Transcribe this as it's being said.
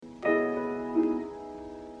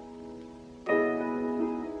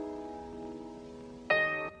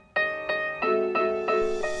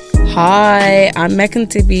Hi, I'm Megan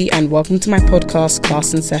Tibby and welcome to my podcast,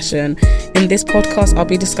 Class in Session. In this podcast, I'll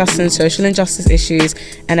be discussing social injustice issues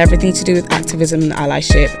and everything to do with activism and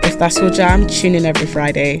allyship. If that's your jam, tune in every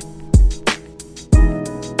Friday.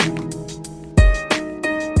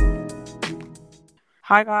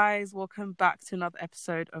 Hi guys, welcome back to another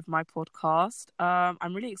episode of my podcast.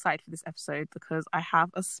 I'm really excited for this episode because I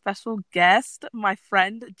have a special guest, my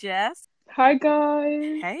friend Jess. Hi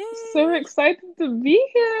guys. Hey. So excited to be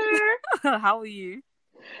here. How are you?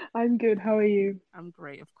 I'm good. How are you? I'm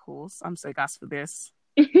great, of course. I'm so gassed for this.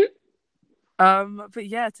 But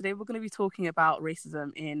yeah, today we're going to be talking about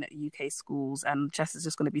racism in UK schools, and Jess is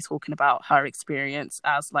just going to be talking about her experience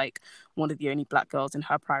as like one of the only Black girls in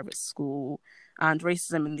her private school and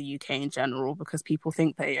racism in the UK in general, because people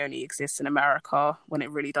think that it only exists in America when it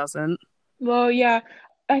really doesn't. Well, yeah,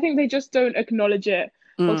 I think they just don't acknowledge it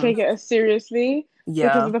or take it as seriously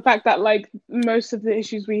because of the fact that like most of the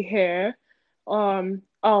issues we hear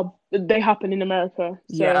they happen in America.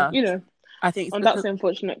 So, you know, I think that's the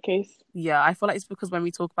unfortunate case. Yeah, I feel like it's because when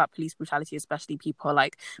we talk about police brutality, especially, people are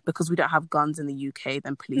like, because we don't have guns in the UK,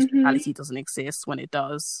 then police brutality doesn't exist when it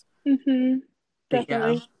does.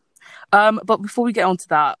 Definitely. But before we get on to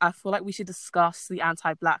that, I feel like we should discuss the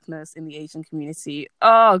anti-Blackness in the Asian community.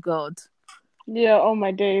 Oh God. Yeah, oh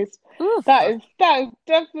my days. Oof. That is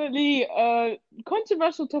definitely a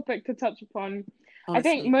controversial topic to touch upon. Honestly. I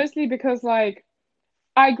think mostly because like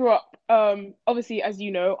I grew up, obviously, as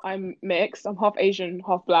you know, I'm mixed. I'm half Asian,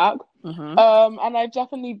 half Black. And I've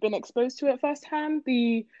definitely been exposed to it firsthand,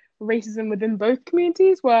 the racism within both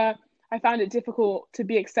communities, where I found it difficult to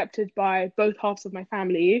be accepted by both halves of my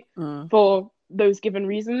family for those given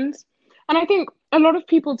reasons. And I think a lot of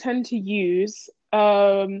people tend to use,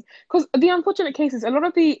 because the unfortunate case is a lot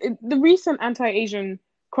of the recent anti-Asian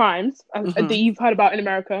crimes that you've heard about in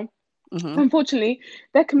America, unfortunately,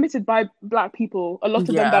 they're committed by Black people. A lot of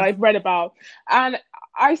them that I've read about, and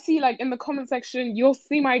I see like in the comment section, you'll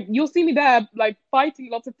see me there like fighting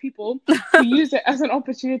lots of people who use it as an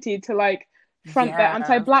opportunity to like front their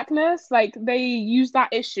anti-Blackness. Like they use that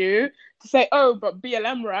issue to say, "Oh, but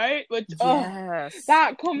BLM, right?" Which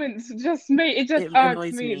that comment just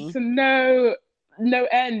irks me to no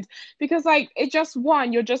end, because like it just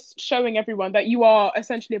you're just showing everyone that you are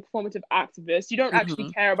essentially a performative activist. You don't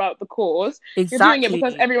actually care about the cause. You're doing it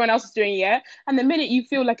because everyone else is doing it, and the minute you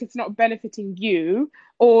feel like it's not benefiting you,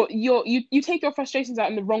 or you take your frustrations out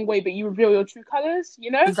in the wrong way, but you reveal your true colors,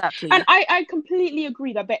 you know. And I completely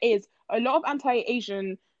agree that there is a lot of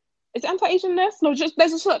anti-Asianness. No, just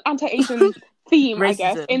there's a sort of anti-Asian theme, racism, I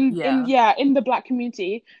guess, in the Black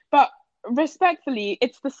community, but respectfully,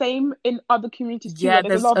 it's the same in other communities too. Yeah,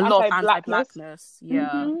 there's a lot of anti-Blackness.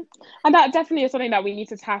 And that definitely is something that we need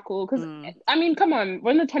to tackle, because I mean, come on,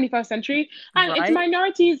 we're in the 21st century, and it's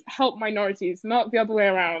minorities help minorities, not the other way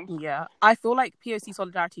around. Yeah, I feel like POC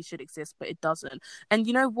solidarity should exist, but it doesn't. And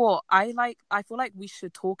you know what? I feel like we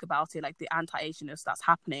should talk about it, like the anti-Asianness that's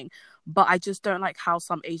happening, but I just don't like how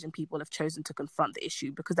some Asian people have chosen to confront the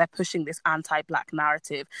issue, because they're pushing this anti-Black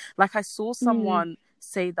narrative. Like I saw someone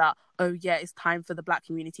say that, oh yeah, it's time for the Black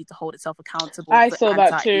community to hold itself accountable. I saw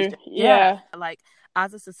that too. Yeah. Like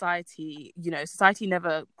as a society, you know, society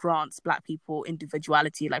never grants Black people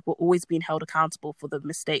individuality. Like we're always being held accountable for the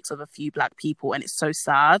mistakes of a few Black people, and it's so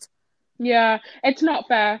sad. Yeah, it's not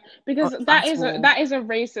fair, because that is a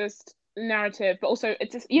racist narrative, but also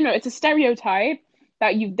it's a stereotype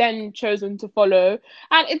that you've then chosen to follow,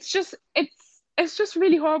 and it's just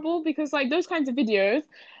really horrible, because like those kinds of videos,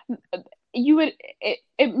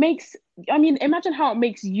 it makes, I mean, imagine how it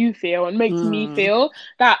makes you feel and makes me feel,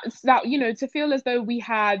 that you know, to feel as though we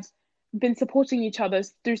had been supporting each other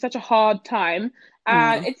through such a hard time,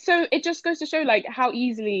 and it just goes to show like how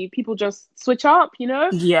easily people just switch up, you know,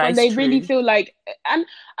 when they really feel like, and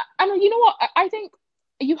you know what, I think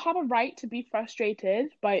you have a right to be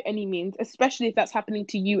frustrated by any means, especially if that's happening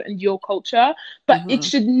to you and your culture, but it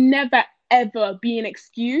should never ever be an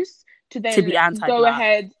excuse to then be go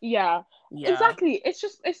ahead. Yeah, exactly.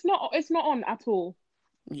 It's not on at all.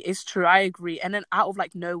 It's true, I agree. And then out of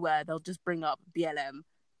like nowhere, they'll just bring up BLM.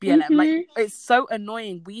 Like it's so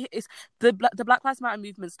annoying. It's the Black Lives Matter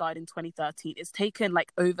movement started in 2013. It's taken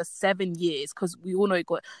like over 7 years, because we all know it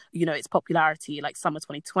got, you know, its popularity like summer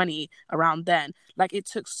 2020, around then. Like it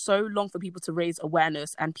took so long for people to raise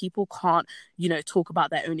awareness, and people can't, you know, talk about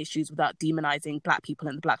their own issues without demonizing Black people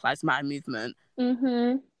in the Black Lives Matter movement.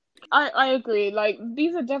 I agree. Like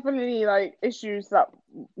these are definitely like issues that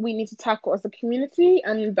we need to tackle as a community,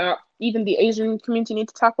 and that even the Asian community need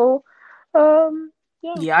to tackle.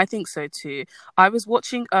 Yeah, I think so too. I was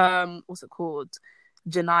watching what's it called?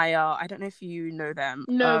 Janaya. I don't know if you know them.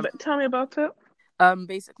 No, but tell me about it.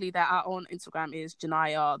 Basically their out on Instagram is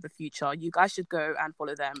Janaya the Future. You guys should go and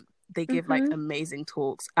follow them. They give like amazing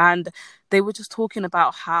talks, and they were just talking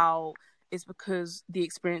about how it's because the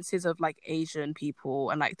experiences of like Asian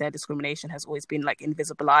people and like their discrimination has always been like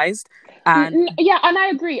invisibilized. And yeah, and I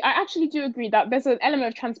agree. I actually do agree that there's an element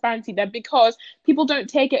of transparency there because people don't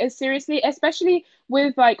take it as seriously, especially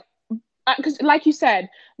with like, because like you said,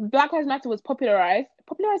 Black Lives Matter was popularized.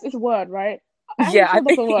 Popularized is a word, right? Yeah, I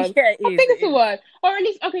think it's a word, or at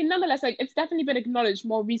least okay. Nonetheless, like it's definitely been acknowledged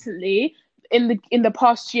more recently in the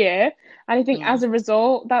past year, and I think as a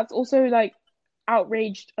result, that's also like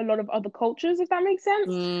outraged a lot of other cultures, if that makes sense.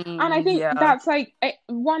 And I think that's like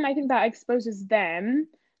one. I think that exposes them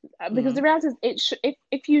because the reality is,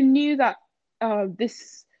 if you knew that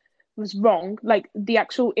this was wrong, like the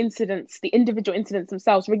actual incidents, the individual incidents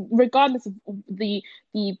themselves, regardless of the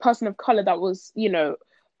person of color that was,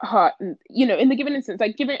 hurt, in the given instance,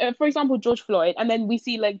 like given for example George Floyd, and then we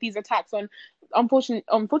see like these attacks on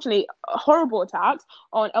unfortunately horrible attacks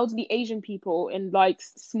on elderly Asian people in like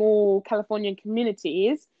small Californian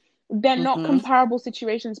communities. They're not comparable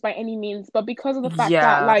situations by any means, but because of the fact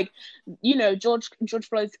that like George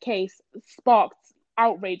Floyd's case sparked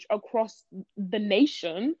outrage across the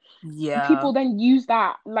nation, people then use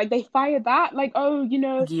that, like they fire that, like, oh,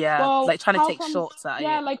 well, like trying to take shots at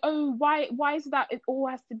it. Like, oh, why is it that it all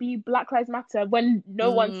has to be Black Lives Matter when no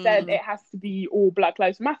one said it has to be all Black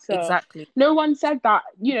Lives Matter? Exactly. No one said that,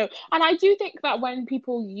 and I do think that when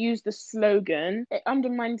people use the slogan, it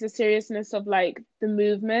undermines the seriousness of like the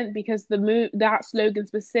movement, because that slogan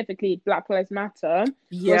specifically, Black Lives Matter,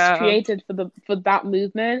 was created for that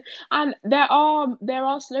movement. And there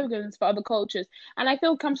are slogans for other cultures, and I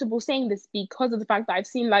feel comfortable saying this because of the fact that I've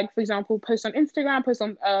seen, like, for example, posts on Instagram, posts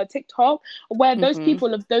on TikTok, where those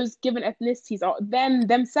people of those given ethnicities are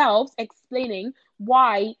themselves explaining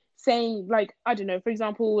why, saying, like, I don't know, for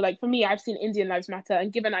example, like for me, I've seen Indian Lives Matter,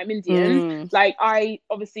 and given I'm Indian, like I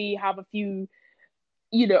obviously have a few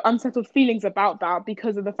unsettled feelings about that,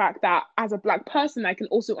 because of the fact that as a Black person, I can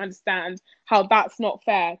also understand how that's not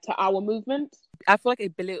fair to our movement. I feel like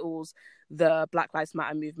it belittles the Black Lives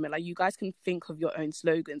Matter movement. Like, you guys can think of your own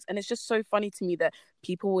slogans, and it's just so funny to me that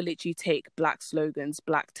people will literally take Black slogans,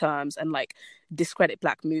 Black terms, and like discredit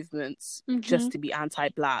Black movements just to be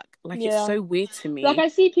anti-Black. Like, it's so weird to me. Like, I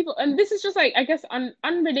see people, and this is just like, I guess,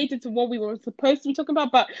 unrelated to what we were supposed to be talking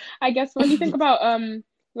about, but I guess when you think about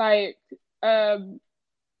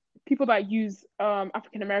people that use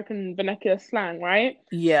African American vernacular slang, right?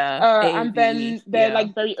 And then they're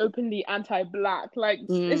like very openly anti-Black. Like,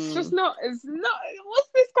 it's just not. What's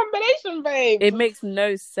this combination, babe? It makes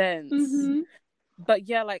no sense. But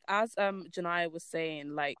yeah, like as Janaya was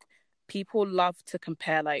saying, like people love to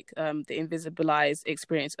compare like the invisibilized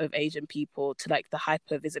experience of Asian people to like the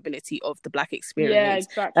hyper visibility of the Black experience. Yeah,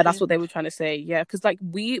 exactly. And that's what they were trying to say. Yeah, because like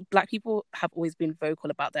we Black people have always been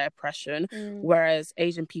vocal about their oppression, whereas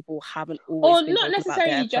Asian people haven't always been vocal about their oppression. Or not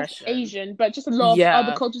necessarily just Asian, but just a lot of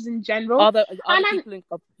other cultures in general. Other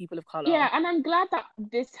people of color. Yeah, and I'm glad that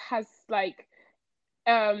this has like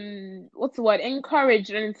what's the word, encouraged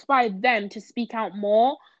and inspired them to speak out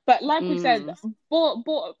more. But like we said,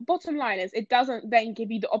 bottom line is, it doesn't then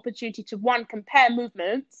give you the opportunity to, one, compare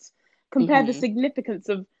movements, compare the significance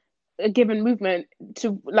of a given movement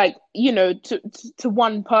to, like, to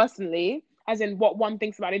one personally, as in what one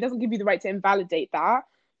thinks about it. It doesn't give you the right to invalidate that.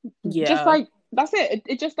 Just like, that's it.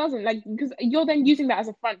 It just doesn't, like, because you're then using that as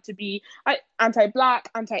a front to be anti-Black,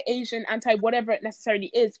 anti-Asian, anti-whatever it necessarily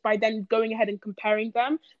is, by then going ahead and comparing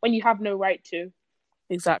them when you have no right to.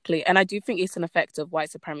 Exactly. And I do think it's an effect of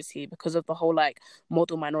white supremacy because of the whole like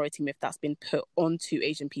model minority myth that's been put onto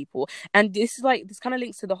Asian people. And this kind of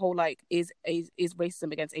links to the whole like, is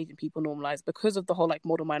racism against Asian people normalized? Because of the whole like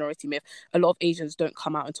model minority myth, a lot of Asians don't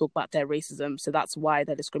come out and talk about their racism, so that's why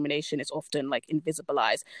their discrimination is often like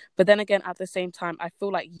invisibilized. But then again, at the same time, I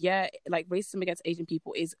feel like, like racism against Asian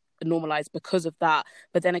people is normalized because of that,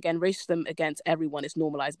 but then again, racism against everyone is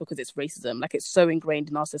normalized because it's racism. Like, it's so ingrained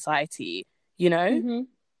in our society, if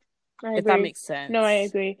that makes sense. No, I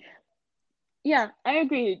agree. Yeah, I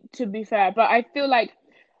agree, to be fair, but I feel like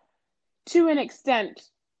to an extent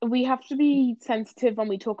we have to be sensitive when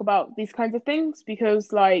we talk about these kinds of things,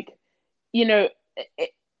 because like,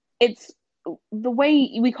 it's the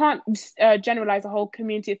way we can't generalize a whole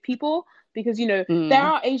community of people, because there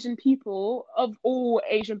are Asian people of all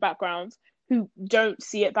Asian backgrounds who don't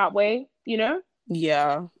see it that way,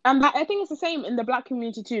 Yeah. And I think it's the same in the Black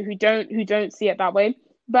community too, who don't see it that way.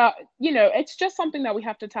 But it's just something that we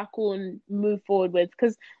have to tackle and move forward with,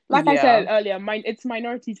 because like I said earlier, it's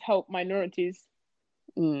minorities help minorities.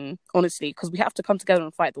 Honestly, because we have to come together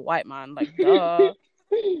and fight the white man, like, duh,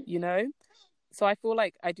 you know? So I feel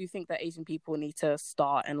like I do think that Asian people need to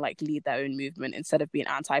start and like lead their own movement instead of being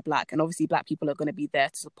anti-black. And obviously Black people are going to be there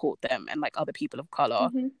to support them and like other people of color.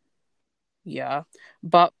 Yeah.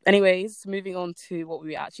 But anyways, moving on to what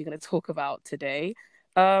we're actually going to talk about today.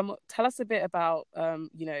 Tell us a bit about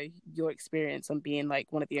you know, your experience on being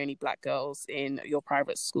like one of the only Black girls in your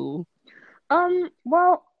private school.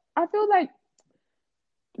 Well, I feel like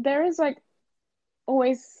there is like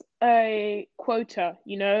always a quota,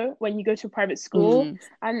 you know, when you go to a private school.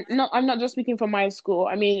 And I'm not just speaking for my school.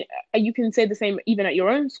 I mean, you can say the same even at your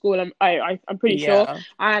own school. I'm pretty sure.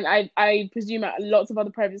 And I presume at lots of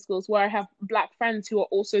other private schools where I have Black friends who are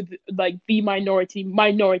also like the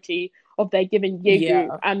minority of their given year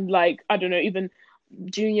group. And like, I don't know, even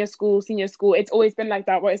junior school, senior school, it's always been like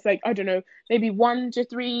that, where it's like, I don't know, maybe 1 to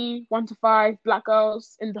 3, 1 to 5 Black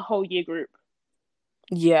girls in the whole year group.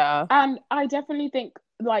 Yeah. And I definitely think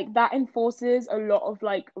like that enforces a lot of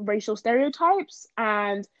like racial stereotypes.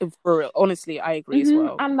 And for real, honestly, I agree as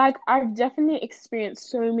well. And like I've definitely experienced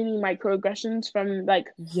so many microaggressions from like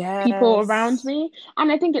people around me.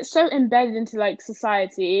 And I think it's so embedded into like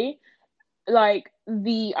society, like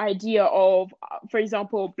the idea of, for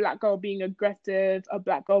example, Black girl being aggressive, a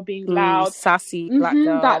Black girl being loud, sassy Black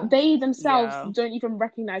girl, that they themselves don't even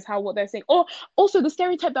recognize what they're saying. Or also the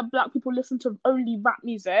stereotype that Black people listen to only rap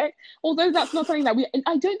music, although that's not something that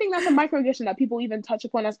I don't think that's a microaggression that people even touch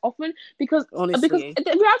upon as often, because honestly, the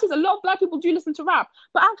reality is a lot of Black people do listen to rap,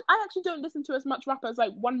 but I actually don't listen to as much rap as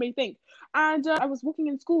like one may think. And I was walking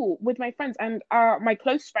in school with my friends, and my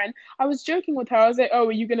close friend, I was joking with her. I was like, "Oh,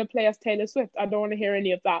 are you gonna play as Taylor Swift? I don't want to hear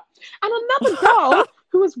any of that." And another girl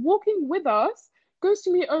who was walking with us goes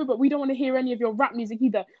to me, "Oh, but we don't want to hear any of your rap music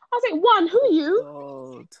either." I was like, one, who are you?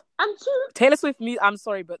 God. And two, Taylor Swift I'm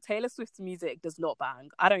sorry, but Taylor Swift's music does not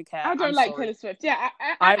bang. I don't care. I don't like Taylor Swift. Yeah,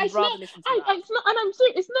 I'd rather listen to that. It's not, and I'm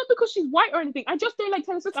sorry, it's not because she's white or anything. I just don't like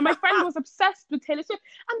Taylor Swift. And my friend was obsessed with Taylor Swift,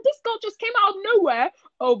 and this girl just came out of nowhere.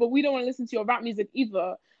 "Oh, but we don't want to listen to your rap music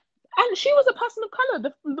either." And she was a person of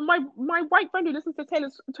color. My white friend who listens to Taylor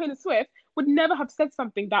Swift would never have said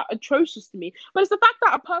something that atrocious to me. But it's the fact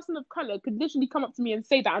that a person of color could literally come up to me and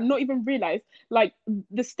say that and not even realize like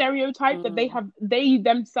the stereotype that they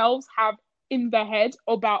themselves have in their head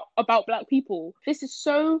about Black people. This is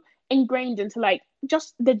so ingrained into like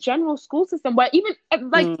just the general school system, where even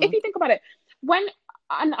like if you think about it,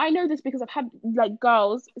 and I know this because I've had like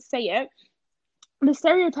girls say it, the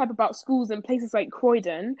stereotype about schools in places like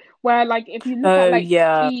Croydon, where like if you look at like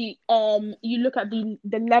the you look at the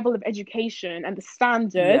level of education and the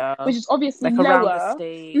standard, which is obviously like lower,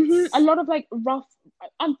 a lot of like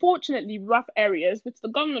unfortunately rough areas, which the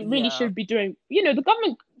government really should be doing. You know, the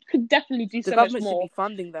government could definitely do so much more. The government should be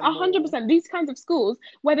funding them 100%. These kinds of schools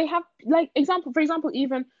where they have like for example,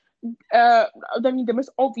 even I mean, the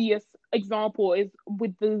most obvious example is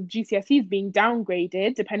with the GCSEs being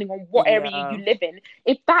downgraded depending on what area you live in.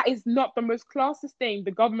 If that is not the most classist thing,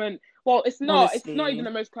 the government, well, it's not. Honestly, it's not even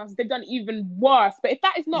the most classist. They've done even worse. But if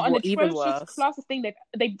that is not an atrocious classist thing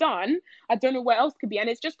they've done, I don't know what else could be. And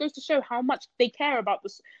it just goes to show how much they care about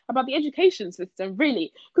the education system,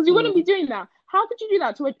 really, because you wouldn't be doing that. How could you do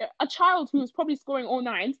that to a child who was probably scoring all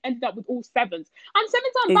 9s, ended up with all 7s? And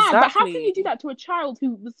 7s aren't bad, but how can you do that to a child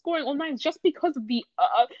who was scoring all 9s just because of their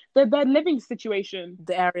living situation,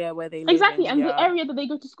 the area where they live in, and the area that they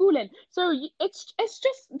go to school in? So it's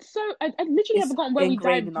just so I literally have forgotten what we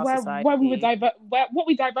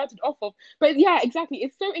diverted off of. But yeah, exactly.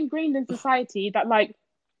 It's so ingrained in society that, like,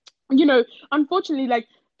 you know, unfortunately, like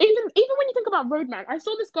even when you think about Roadman, I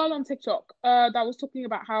saw this girl on TikTok that was talking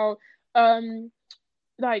about how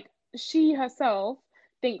like she herself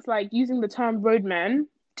thinks like using the term roadman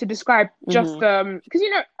to describe just because you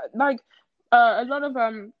know like a lot of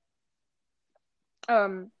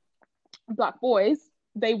Black boys,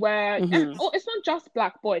 they wear and it's not just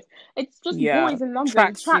Black boys, it's just boys in London,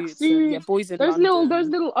 tracksuits, boys in those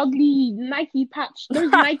little ugly Nike patch,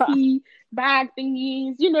 those Nike bag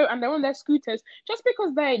thingies, you know, and they're on their scooters. Just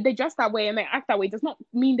because they dress that way and they act that way does not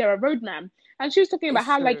mean they're a roadman. And she was talking about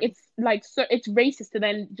how like it's like, so it's racist to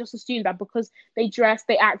then just assume that because they dress,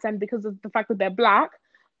 they act, and because of the fact that they're Black,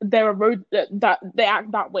 they're a that they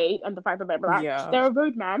act that way, and the fact that they're Black, they're a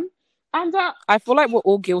roadman. And I feel like we're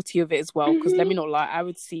all guilty of it as well, because let me not lie, I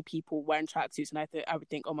would see people wearing tracksuits and I would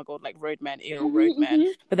think, oh my god, like roadmen,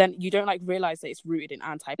 roadmen. But then you don't like realize that it's rooted in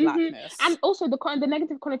anti-Blackness, and also the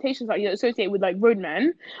negative connotations that you associate with like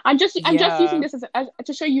roadmen. I'm just using this as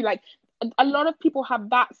to show you like a lot of people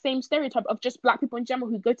have that same stereotype of just Black people in general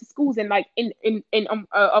who go to schools in like in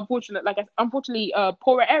unfortunately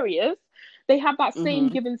poorer areas. they have that same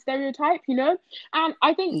given stereotype, you know. And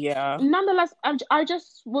I think nonetheless, I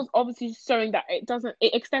just was obviously showing that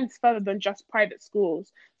it extends further than just private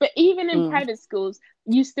schools. But even in private schools,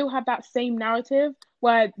 you still have that same narrative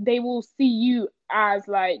where they will see you as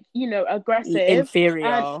like, you know, aggressive,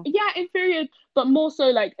 inferior, inferior, but more so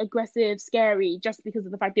like aggressive, scary, just because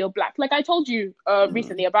of the fact they're black. Like I told you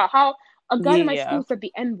recently about how a girl in my school said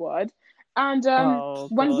the N-word, and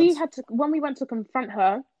when we went to confront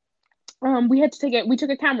her, we took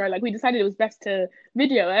a camera, like we decided it was best to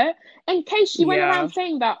video it in case she went around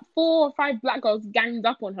saying that 4 or 5 black girls ganged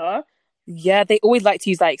up on her. Yeah, they always like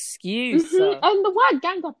to use that excuse. And the word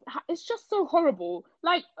gang up, it's just so horrible.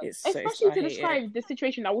 Like, especially to describe the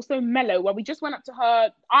situation that was so mellow, where we just went up to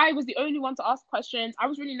her. I was the only one to ask questions. I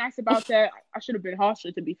was really nice about it. I should have been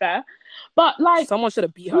harsher, to be fair. But, like... someone should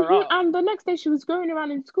have beat her up. And the next day, she was going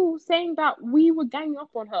around in school saying that we were ganging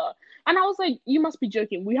up on her. And I was like, you must be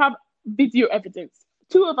joking. We have video evidence.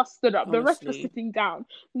 2 of us stood up. Honestly. The rest were sitting down.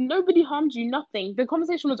 Nobody harmed you, nothing. The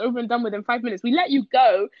conversation was over and done within 5 minutes. We let you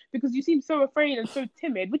go because you seemed so afraid and so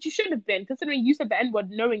timid, which you should have been, considering you said the N-word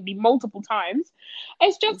knowingly multiple times.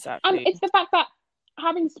 It's just, and it's the fact that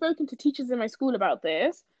having spoken to teachers in my school about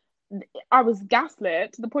this, I was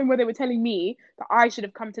gaslit to the point where they were telling me that I should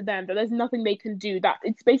have come to them, that there's nothing they can do, that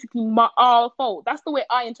it's basically our fault. That's the way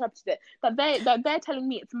I interpreted it. That they're telling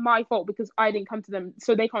me it's my fault because I didn't come to them,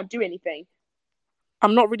 so they can't do anything.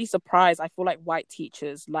 I'm not really surprised. I feel like white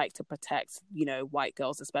teachers like to protect, you know, white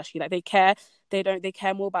girls, especially. Like they care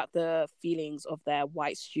more about the feelings of their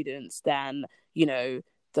white students than, you know,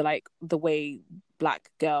 the way black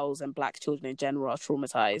girls and black children in general are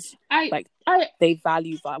traumatized. They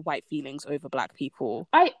value white feelings over black people.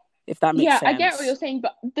 If that makes sense. Yeah, I get what you're saying,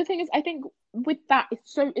 but the thing is, I think with that,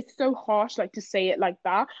 it's so harsh, like to say it like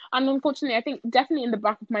that. And unfortunately, I think definitely in the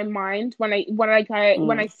back of my mind, when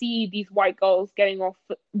I see these white girls getting off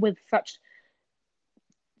with such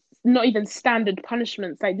not even standard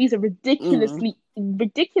punishments, like these are ridiculously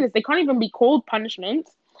ridiculous. They can't even be called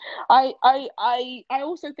punishments. I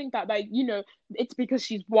also think that, like, you know, it's because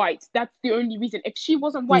she's white. That's the only reason. If she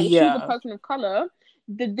wasn't white, if she was a person of color,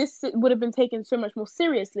 this would have been taken so much more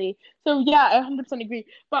seriously. So yeah, I 100% agree.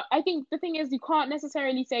 But I think the thing is, you can't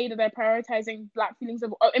necessarily say that they're prioritizing black feelings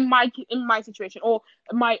in my situation or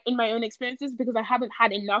in my own experiences, because I haven't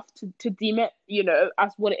had enough to deem it, you know,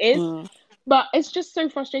 as what it is. But it's just so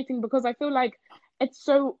frustrating because I feel like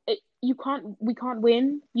we can't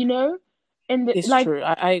win, you know. It's true.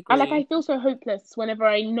 I agree. I feel so hopeless whenever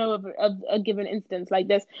I know of a given instance like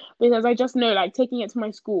this, because I just know, like, taking it to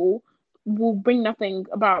my school will bring nothing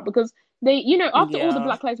about, because they, you know, after all the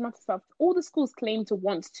Black Lives Matter stuff, all the schools claim to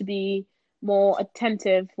want to be more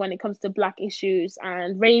attentive when it comes to black issues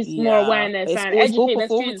and raise more awareness and educate their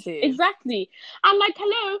students. Exactly. And like,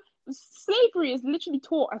 hello, slavery is literally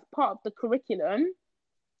taught as part of the curriculum.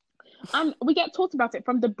 And we get taught about it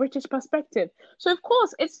from the British perspective. So of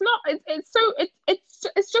course it's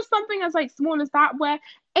just something as like small as that, where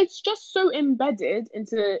it's just so embedded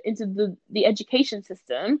into the education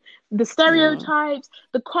system, the stereotypes,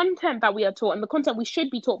 the content that we are taught and the content we should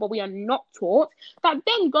be taught but we are not taught, that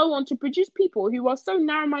then go on to produce people who are so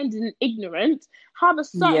narrow-minded and ignorant, have a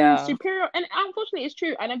certain superior, and unfortunately it's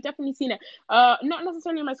true, and I've definitely seen it, not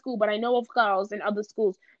necessarily in my school, but I know of girls in other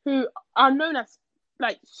schools who are known as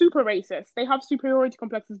like super racist. They have superiority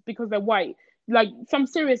complexes because they're white, like some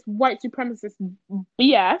serious white supremacist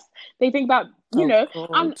BS. They think that, you know,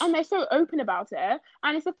 and they're so open about it.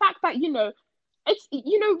 And it's the fact that, you know, it's,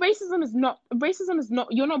 you know, racism is not,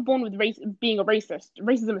 you're not born with being a racist.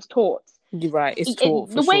 Racism is taught. You're right. It's taught.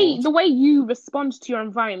 The way you respond to your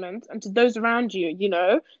environment and to those around you, you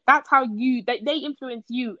know, that's how they influence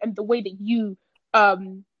you and the way that you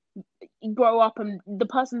grow up and the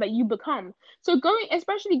person that you become. So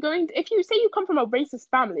if you say you come from a racist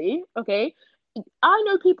family, okay, I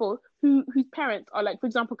know people whose parents are, like, for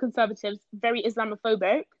example, conservatives, very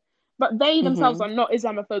Islamophobic, but they themselves are not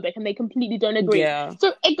Islamophobic and they completely don't agree.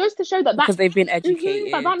 So it goes to show that because they've been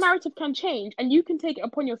educated. But that narrative can change and you can take it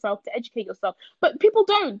upon yourself to educate yourself. But people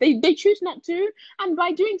don't. They choose not to. And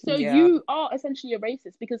by doing so, you are essentially a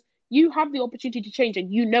racist, because you have the opportunity to change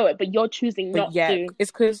and you know it, but you're choosing not to.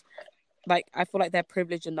 It's because, like, I feel like they're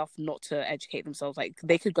privileged enough not to educate themselves. Like,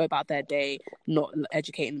 they could go about their day not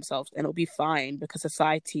educating themselves and it'll be fine, because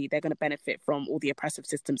society, they're going to benefit from all the oppressive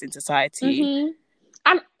systems in society.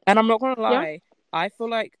 And I'm not going to lie, I feel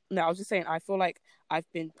like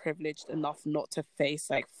I've been privileged enough not to face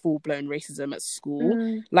like full-blown racism at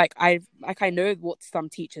school. Like I know what some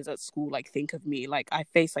teachers at school like think of me. Like I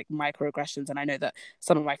face like microaggressions, and I know that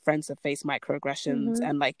some of my friends have faced microaggressions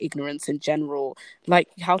and like ignorance in general. Like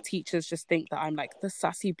how teachers just think that I'm like the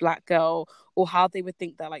sassy black girl, or how they would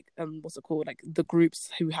think that like what's it called, like the groups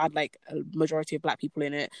who had like a majority of black people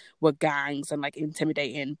in it were gangs and like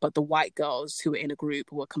intimidating, but the white girls who were in a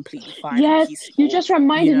group were completely fine and peaceful. You just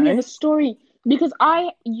reminded me of a story, because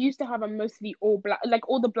I used to have a mostly all black, like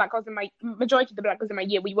all the black girls in my majority of the black girls in my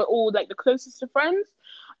year, we were all like the closest of friends,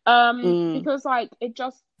 because like it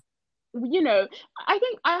just, you know, I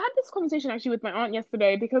think I had this conversation actually with my aunt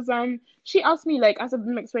yesterday, because she asked me, like, as a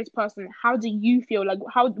mixed race person, how do you feel, like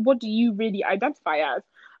what do you really identify as?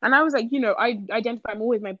 And I was like, you know, I identify more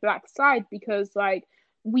with my black side, because like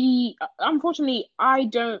we, unfortunately, I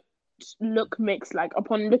don't look mixed. Like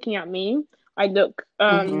upon looking at me, I look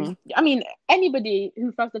I mean, anybody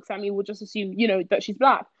who first looks at me will just assume, you know, that she's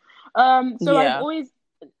black. So I've always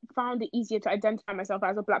found it easier to identify myself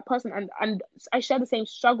as a black person, and I share the same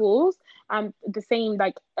struggles and the same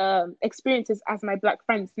like experiences as my black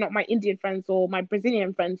friends, not my Indian friends or my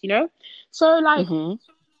Brazilian friends, you know. So like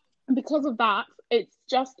because of that, it's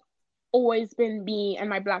just always been me and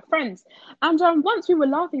my black friends. And once we were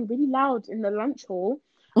laughing really loud in the lunch hall,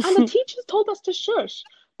 and the teachers told us to shush,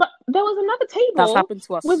 but there was another table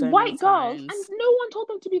with so white girls, and no one told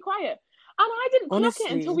them to be quiet. And I didn't clock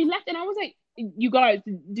it until we left, and I was like, you guys,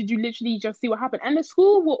 did you literally just see what happened? And the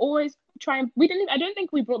school will always try and, I don't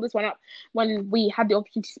think we brought this one up when we had the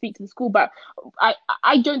opportunity to speak to the school, but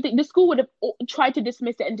I don't think the school would have tried to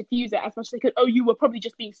dismiss it and diffuse it as much as they could. Oh, you were probably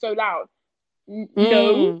just being so loud.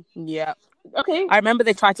 No. Yeah. Okay. I remember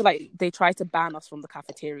they tried to ban us from the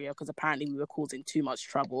cafeteria because apparently we were causing too much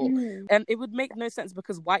trouble. And it would make no sense,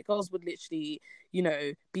 because white girls would literally, you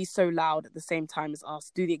know, be so loud at the same time as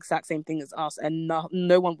us, do the exact same thing as us, and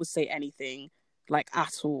no one would say anything like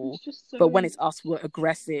at all. But when it's us, we're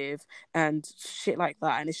aggressive and shit like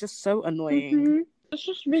that, and it's just so annoying. It's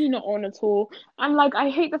just really not on at all. And like, I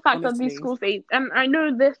hate the fact that these schools, and I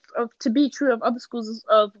know this to be true of other schools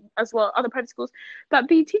as well, other private schools, that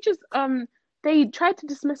the teachers they try to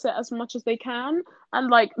dismiss it as much as they can, and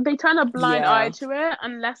like they turn a blind eye to it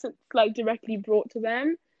unless it's like directly brought to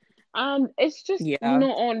them. And it's just not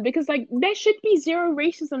on, because like there should be zero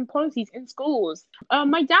racism policies in schools.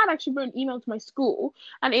 My dad actually wrote an email to my school,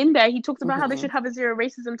 and in there he talks about how they should have a zero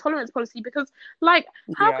racism tolerance policy, because like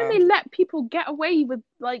how can they let people get away with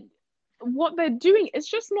like what they're doing? It's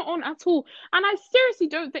just not on at all. And I seriously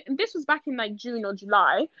don't think, this was back in like June or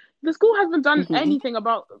July, the school hasn't done anything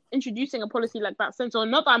about introducing a policy like that since, or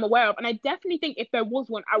not that I'm aware of. And I definitely think if there was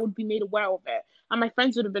one, I would be made aware of it, and my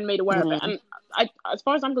friends would have been made aware of it. And as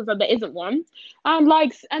far as I'm concerned, there isn't one. And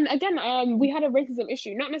like, and again, we had a racism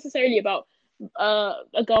issue, not necessarily about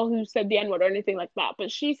a girl who said the N-word or anything like that,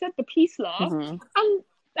 but she said the peace law, and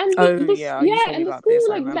the school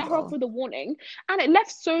like let her off with a warning, and it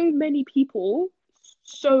left so many people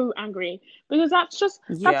so angry, because that's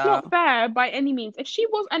not fair by any means. If she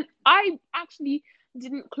was, and I actually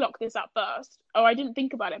didn't clock this at first, or I didn't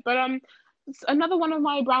think about it, but another one of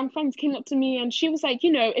my brown friends came up to me, and she was like,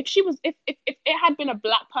 you know, if it had been a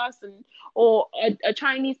black person or a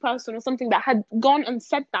Chinese person or something that had gone and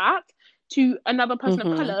said that to another person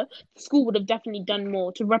of color, the school would have definitely done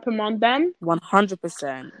more to reprimand them.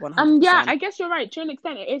 100%. And yeah, I guess you're right. To an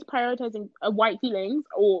extent, it is prioritizing white feelings,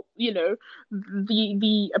 or you know,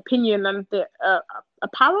 the opinion and the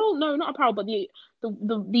apparel. No, not apparel, but the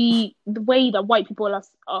way that white people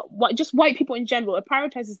are, just white people in general. It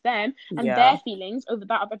prioritizes them and their feelings over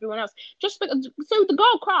that of everyone else. Just because, so the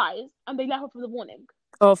girl cries and they let her with a warning.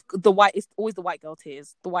 Of it's always the white girl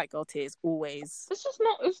tears. The white girl tears always.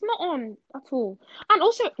 It's not on at all. And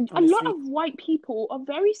also, honestly, a lot of white people are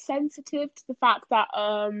very sensitive to the fact that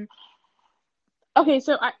okay,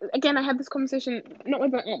 so I had this conversation not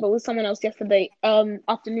with my aunt but with someone else yesterday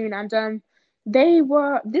afternoon, and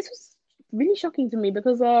this was really shocking to me,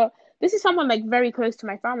 because this is someone like very close to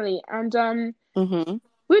my family, and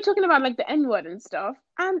we were talking about like the N-word and stuff,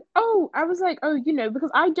 and I was like, you know,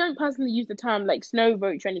 because I don't personally use the term like snow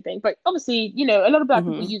roach or anything, but obviously, you know, a lot of black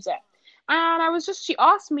people use it. And she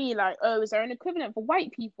asked me like, is there an equivalent for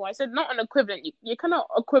white people? I said, not an equivalent. You cannot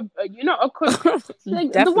you're not equivalent.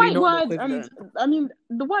 Like the white words, I mean,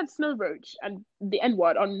 the word snow roach and the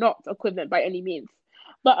N-word are not equivalent by any means.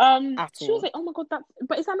 But she was like, oh my god,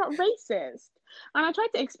 but is that not racist? And I tried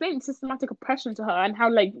to explain systematic oppression to her, and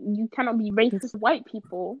how like you cannot be racist to white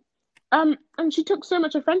people. And she took so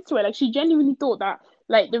much offense to it. Like she genuinely thought that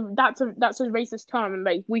like that's a racist term, and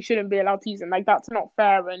like we shouldn't be allowed to use it. Like that's not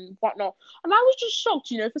fair and whatnot. And I was just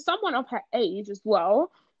shocked, for someone of her age as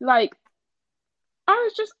well. Like I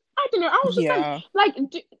don't know. I was just and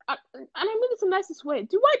I mean it's the nicest way.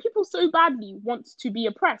 Do white people so badly want to be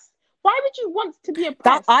oppressed? Why would you want to be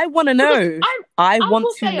oppressed? That I want to know. I want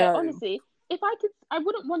will to say know. It, honestly, if I could, I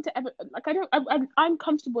wouldn't want to ever like. I'm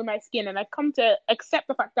comfortable in my skin, and I've come to accept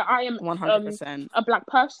the fact that I am 100% a black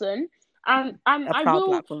person, and a I proud will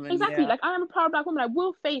black woman. exactly like I am a proud black woman. I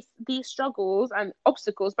will face these struggles and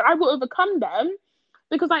obstacles, but I will overcome them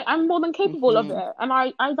because I'm more than capable of it, and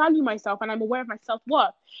I value myself, and I'm aware of my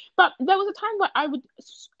self-worth. But there was a time where I would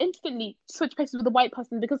instantly switch places with a white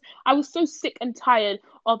person because I was so sick and tired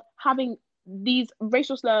of having these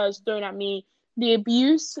racial slurs thrown at me, the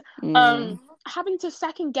abuse, having to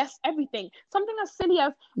second guess everything. Something as silly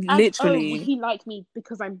as literally, would he like me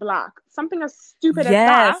because I'm black? Something as stupid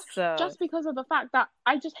as that, just because of the fact that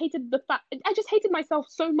I just hated myself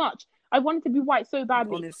so much. I wanted to be white so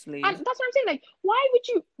badly. Honestly. And that's what I'm saying. Like, why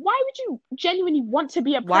would you genuinely want to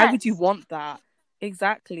be oppressed? Why would you want that?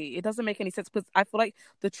 Exactly. It doesn't make any sense because I feel like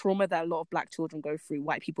the trauma that a lot of black children go through,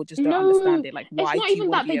 white people just don't understand it. Like, why do you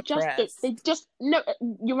want to be oppressed? They just no,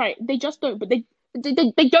 you're right. They just don't. But they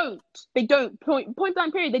don't. Point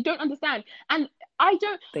blank period. They don't understand. And I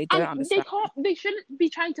don't. They don't understand. They shouldn't be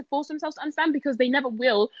trying to force themselves to understand because they never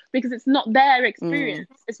will. Because it's not their experience.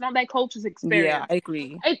 It's not their culture's experience. Yeah, I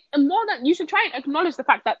agree. More than you should try and acknowledge the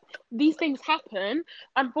fact that these things happen,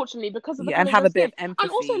 unfortunately, because of the and have a bit of empathy.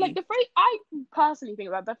 And also, like the phrase, I personally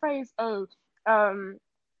think that the phrase, I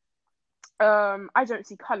don't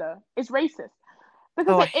see color, is racist.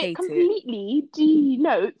 Because it completely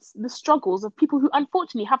denotes the struggles of people who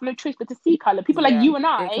unfortunately have no choice but to see color. People like you and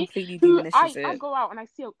I, who I go out and I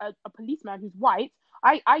see a policeman who's white.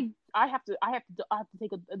 I have to have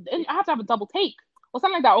a double take or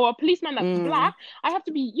something like that. Or a policeman that's black. I have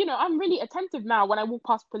to be, I'm really attentive now when I walk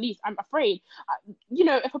past police. I'm afraid,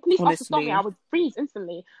 if a police officer stopped me, I would freeze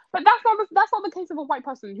instantly. But that's not the case of a white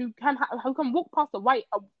person who can walk past a white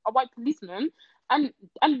policeman and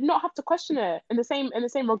not have to question it in the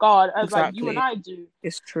same regard as like you and I do.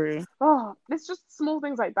 It's true. Oh, it's just small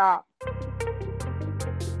things like that.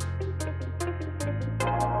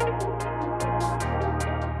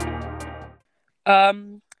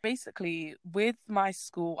 Basically, with my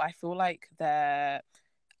school, I feel like they're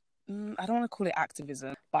I don't want to call it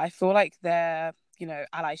activism, but I feel like they're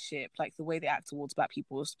allyship, like the way they act towards black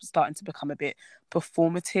people is starting to become a bit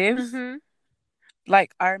performative.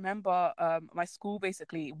 Like I remember my school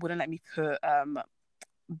basically wouldn't let me put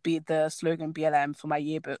the slogan BLM for my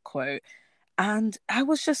yearbook quote, and I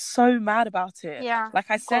was just so mad about it. Like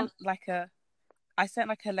I sent like a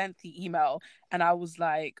lengthy email, and I was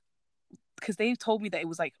like, because they told me that it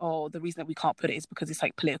was like, oh, the reason that we can't put it is because it's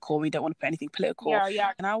like political, we don't want to put anything political.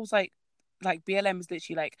 And I was like BLM is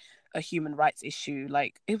literally like a human rights issue.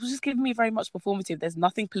 Like it was just giving me very much performative. There's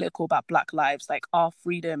nothing political about black lives. Like our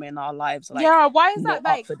freedom and our lives are like why is that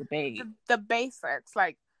like up for debate? The basics,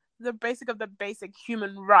 like the basic of the basic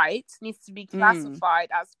human rights needs to be classified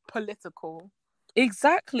as political.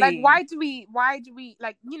 Exactly. Like why do we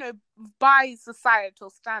like, by societal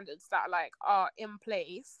standards that like are in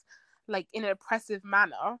place like in an oppressive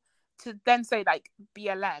manner, to then say like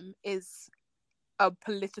BLM is a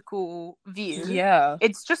political view,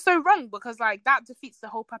 it's just so wrong, because like that defeats the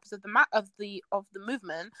whole purpose of the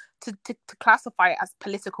movement to classify it as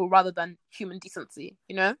political rather than human decency,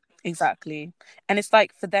 Exactly. And it's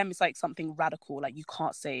like for them it's like something radical, like you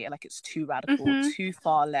can't say it, like it's too radical, too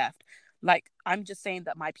far left. Like I'm just saying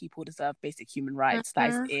that my people deserve basic human rights. That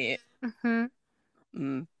is it.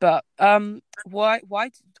 But why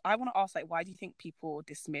I want to ask, like, why do you think people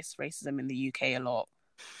dismiss racism in the UK a lot?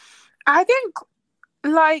 I think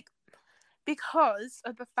like because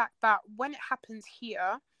of the fact that when it happens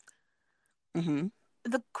here,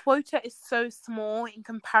 the quota is so small in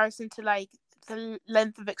comparison to like the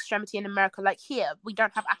length of extremity in America. Like here we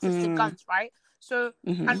don't have access to guns, right? So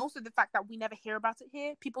and also the fact that we never hear about it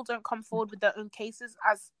here, people don't come forward with their own cases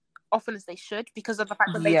as often as they should, because of the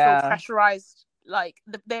fact that they feel pressurized. Like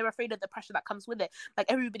they're afraid of the pressure that comes with it. Like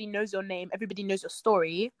everybody knows your name, everybody knows your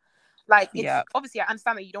story. Like it's obviously I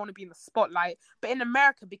understand that you don't want to be in the spotlight, but in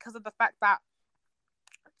America, because of the fact that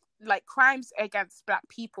like crimes against black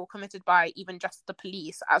people committed by even just the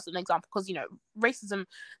police, as an example, because racism,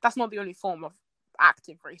 that's not the only form of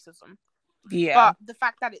active racism. But the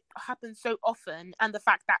fact that it happens so often, and the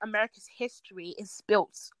fact that America's history is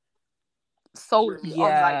built solely on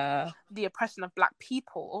like the oppression of Black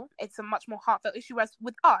people. It's a much more heartfelt issue. Whereas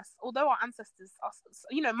with us, although our ancestors are,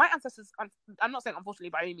 you know, my ancestors, I'm not saying unfortunately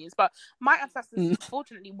by any means, but my ancestors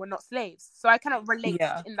fortunately were not slaves, so I cannot relate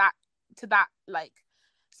in that to that like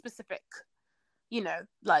specific, you know,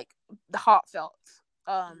 like the heartfelt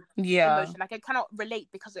emotion. Like I cannot relate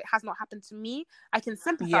because it has not happened to me. I can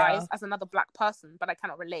sympathize as another Black person, but I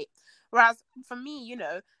cannot relate. Whereas for me, you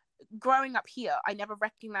know, growing up here, I never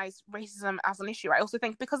recognized racism as an issue. I also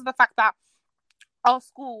think because of the fact that our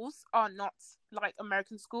schools are not like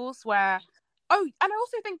American schools where and I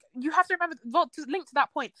also think you have to remember, well, to link to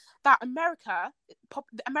that point, that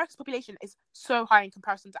America's population is so high in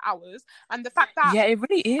comparison to ours, and the fact that it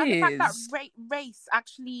really is, and the fact that race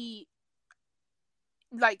actually,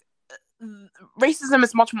 like, racism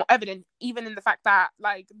is much more evident even in the fact that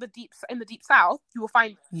like in the deep south you will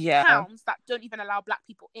find towns that don't even allow Black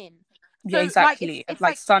people in. So, exactly. It's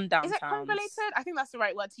like sundown is it towns. convoluted? I think that's the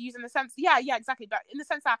right word to use in the sense exactly, but in the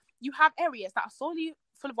sense that you have areas that are solely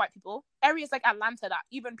full of white people, areas like Atlanta that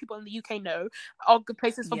even people in the UK know are good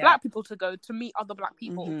places for Black people to go to meet other Black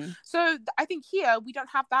people. So I think here we don't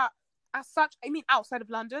have that as such. I mean, outside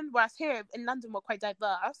of London, whereas here in London we're quite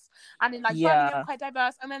diverse, and in like Birmingham quite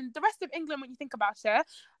diverse, and then the rest of England, when you think about it,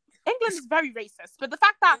 England is very racist. But the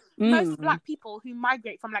fact that most Black people who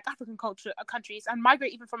migrate from like African countries and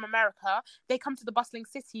migrate even from America, they come to the bustling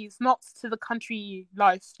cities, not to the country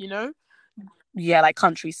life, you know? Like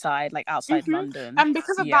countryside, like outside London. And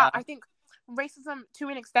because of that, I think racism to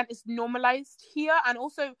an extent is normalized here. And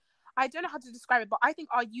also, I don't know how to describe it, but I think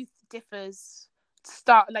our youth differs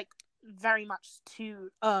very much to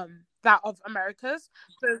that of America's.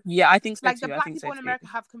 So, I think so like too. The Black people in America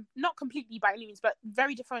have not completely by any means, but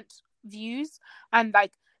very different views, and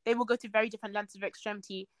like they will go to very different lengths of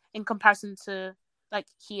extremity in comparison to like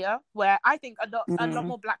here, where I think a lot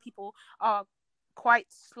more Black people are quite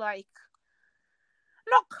like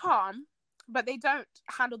not calm, but they don't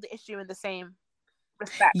handle the issue in the same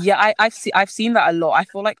respect. I've seen that a lot. I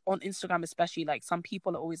feel like on Instagram especially, like some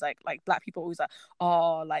people are always like Black people are always like,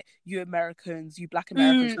 oh, like you Americans, you Black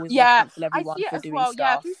Americans always cancel everyone for doing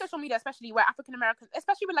stuff. Through social media, especially where African Americans,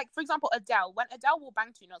 especially with like, for example, Adele, when Adele wore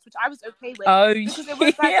Bang 2 Notes, which I was okay with because it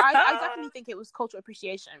was like I definitely think it was cultural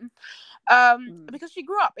appreciation, because she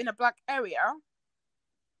grew up in a Black area.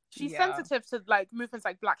 She's sensitive to like movements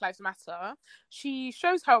like Black Lives Matter. She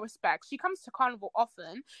shows her respect. She comes to Carnival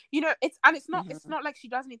often. You know, it's not like she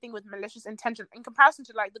does anything with malicious intention in comparison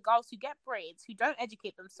to like the girls who get braids, who don't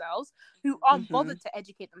educate themselves, who aren't bothered to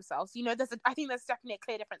educate themselves. You know, I think there's definitely a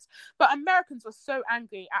clear difference. But Americans were so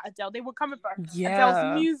angry at Adele. They were coming for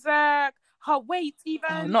Adele's music, her weight,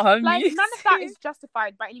 even. Not her like music. None of that is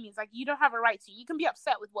justified by any means. Like you don't have a right to. You can be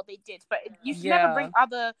upset with what they did, but you should never bring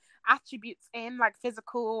other attributes in, like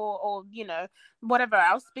physical or you know whatever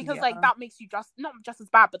else, because like that makes you not just as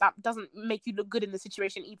bad, but that doesn't make you look good in the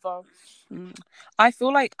situation either. I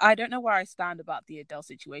feel like I don't know where I stand about the Adele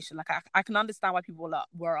situation. Like I can understand why people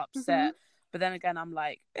were upset. But then again, I'm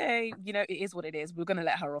like, hey, you know, it is what it is. We're gonna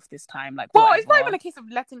let her off this time. Like, well, it's not even a case of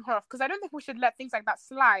letting her off, because I don't think we should let things like that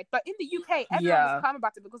slide. But in the UK, everyone was calm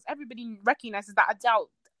about it because everybody recognizes that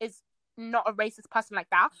Adele is not a racist person like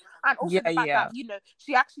that, and also the fact that you know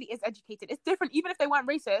she actually is educated. It's different, even if they weren't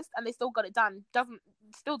racist and they still got it done, doesn't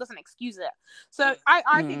excuse it. So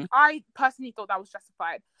I think I personally thought that was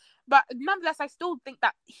justified. But nonetheless, I still think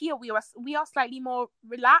that here we are slightly more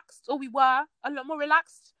relaxed, or we were a lot more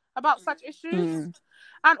relaxed about such issues.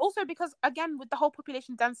 And also because, again, with the whole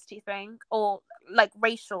population density thing, or like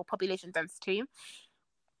racial population density,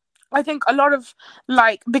 I think a lot of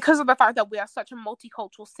like, because of the fact that we are such a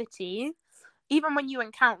multicultural city, even when you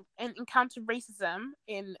encounter racism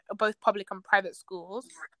in both public and private schools,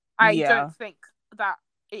 I don't think that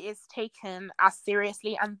it is taken as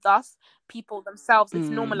seriously, and thus people themselves, it's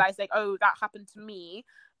normalized, like, oh, that happened to me,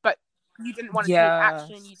 but you didn't want to take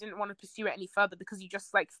action, you didn't want to pursue it any further because you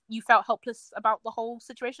just like you felt helpless about the whole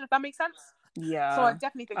situation, if that makes sense. So I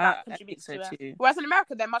definitely think that contributes to it too. Whereas in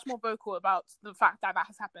America, they're much more vocal about the fact that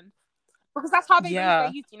has happened, because that's how they raise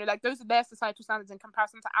their youth, you know, like those are their societal standards in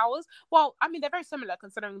comparison to ours. Well, I mean, they're very similar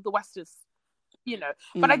considering the West is, you know,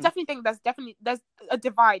 but I definitely think there's a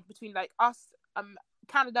divide between like us,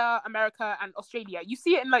 Canada, America, and Australia. You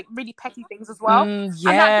see it in like really petty things as well. And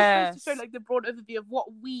that just goes to show like the broad overview of what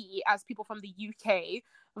we as people from the UK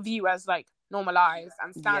view as like normalized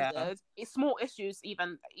and standard. It's small issues,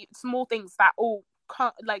 even small things that all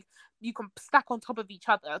you can stack on top of each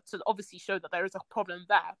other to obviously show that there is a problem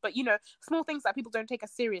there. But small things that people don't take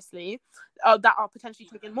as seriously, that are potentially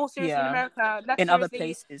taken more seriously in America, less in seriously, other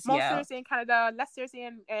places, more seriously in Canada, less seriously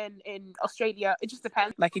in Australia. It just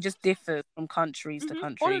depends. Like, it just differs from countries to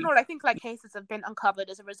country. All in all, I think like cases have been uncovered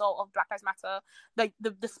as a result of Black Lives Matter, like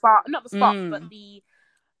the spark, not the spark, but the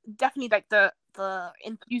definitely like the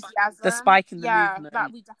enthusiasm, the spike in the movement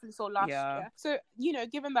that we definitely saw last year. So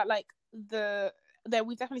given that like that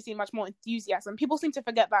we've definitely seen much more enthusiasm, people seem to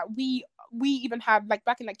forget that we even had like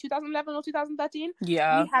back in like 2011 or 2013 we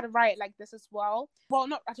had a riot like this as well. Well,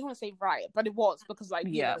 not, I don't want to say riot, but it was, because like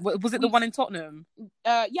was it the one in Tottenham?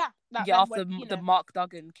 After the Mark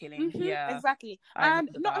Duggan killing. Exactly. And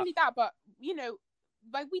not only that, but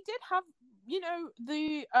like we did have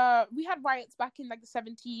we had riots back in like the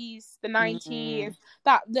 70s, the 90s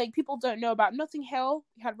that like people don't know about. Notting Hill,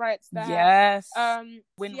 we had riots there.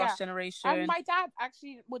 Windrush Generation. And my dad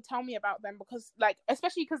actually would tell me about them, because like,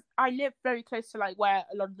 especially because I live very close to like where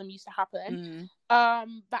a lot of them used to happen.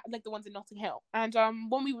 That like the ones in Notting Hill. And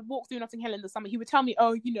when we would walk through Notting Hill in the summer, he would tell me,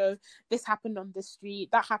 oh, this happened on this street,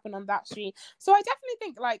 that happened on that street. So I definitely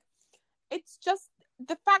think like it's just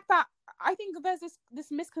the fact that I think there's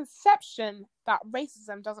this misconception that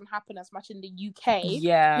racism doesn't happen as much in the UK,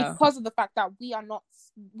 because of the fact that we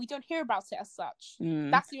don't hear about it as such.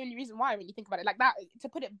 That's the only reason why, when you think about it like that. To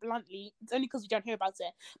put it bluntly, it's only because we don't hear about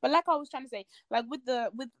it. But like I was trying to say, like with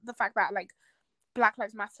the fact that like Black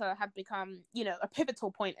Lives Matter had become, a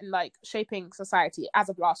pivotal point in like shaping society as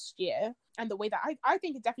of last year, and the way that I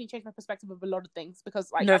think it definitely changed my perspective of a lot of things,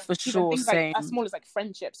 because like things like as small as like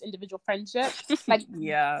friendships, individual friendships, like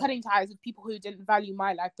cutting ties with people who didn't value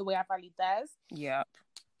my life the way I valued theirs.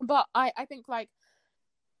 But I think like,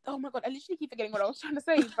 oh my god, I literally keep forgetting what I was trying to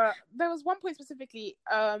say. But there was one point specifically.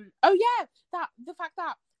 That the fact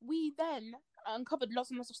that we then uncovered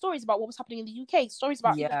lots and lots of stories about what was happening in the UK. Stories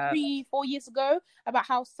about 3-4 years ago about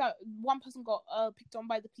how one person got picked on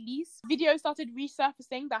by the police. Videos started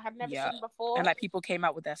resurfacing that I had never seen before, and like people came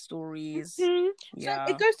out with their stories. So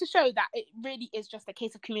it goes to show that it really is just a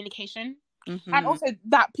case of communication. And also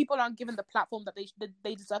that people aren't given the platform that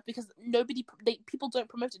they deserve, because people don't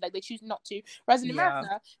promote it, like they choose not to. Whereas in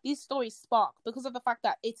America, these stories spark because of the fact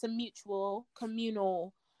that it's a mutual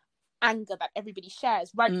communal anger that everybody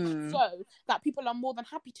shares, right? So that people are more than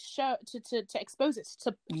happy to share to expose it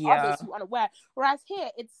to others who are unaware. Whereas here,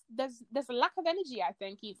 there's a lack of energy, I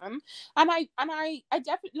think, even. And I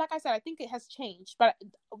definitely, like I said, I think it has changed, but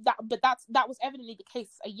that was evidently the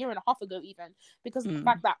case a year and a half ago, even, because of the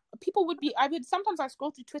fact that people would sometimes I scroll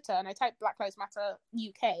through Twitter and I type Black Lives Matter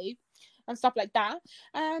UK and stuff like that,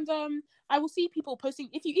 and I will see people posting.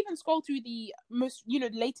 If you even scroll through the most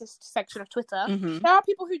latest section of Twitter, there are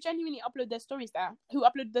people who genuinely upload their stories there, who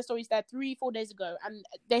uploaded their stories there 3-4 days ago, and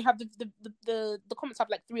they have the comments have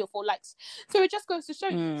like 3 or 4 likes. So it just goes to show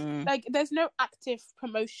you, like, there's no active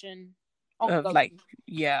promotion of tackling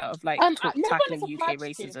UK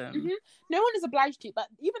racism. No one is obliged to, but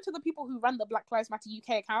even to the people who run the Black Lives Matter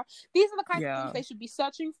UK account, these are the kind of things they should be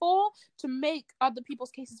searching for to make other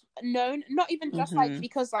people's cases known. Not even just like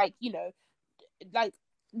because like like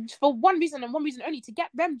for one reason and one reason only, to get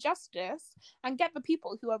them justice and get the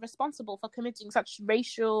people who are responsible for committing such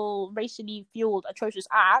racially fueled atrocious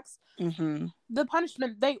acts the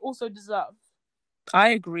punishment they also deserve. I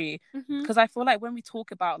agree, because I feel like when we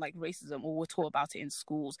talk about like racism, or we'll talk about it in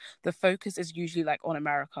schools, the focus is usually like on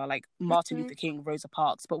America, like Martin Luther King, Rosa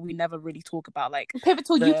Parks, but we never really talk about like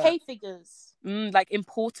pivotal UK figures, like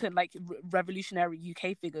important like revolutionary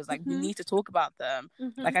UK figures. Like we need to talk about them.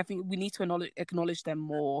 Like I think we need to acknowledge them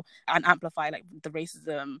more and amplify like the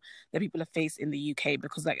racism that people have faced in the UK,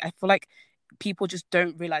 because like I feel like people just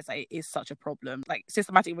don't realize that it is such a problem. Like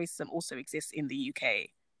systematic racism also exists in the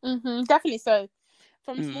UK. Definitely so.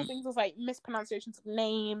 From small things like mispronunciations of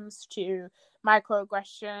names to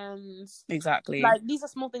microaggressions. Exactly. Like, these are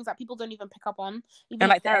small things that people don't even pick up on. And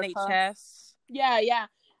like the NHS. Yeah.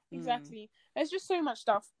 Exactly. There's just so much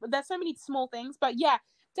stuff. There's so many small things. But yeah,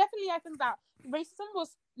 definitely I think that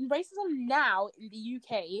racism now in the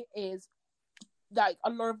UK is like a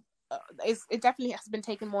lot of it definitely has been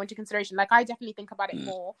taken more into consideration. Like, I definitely think about it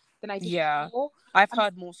more than I did before. I've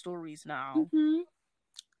heard more stories now.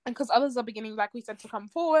 And because others are beginning, like we said, to come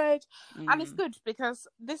forward. And it's good, because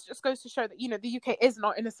this just goes to show that, the UK is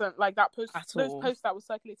not innocent, like that post, those posts that were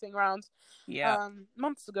circulating around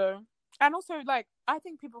months ago. And also, like, I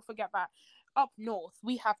think people forget that up north,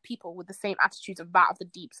 we have people with the same attitudes of that of the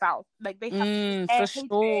deep south. Like they have for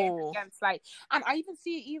sure against like, and I even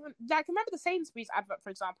see like remember the Sainsbury's advert, for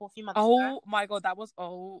example, a few months ago.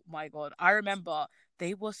 Oh my god, I remember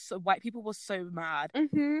white people were so mad. And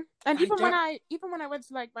even when I went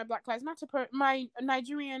to like my Black Lives Matter my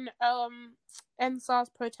Nigerian NSAS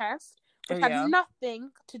protest, which had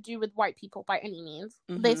nothing to do with white people by any means,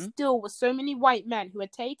 there still were so many white men who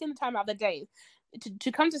had taken the time out of their day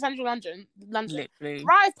to come to central London, literally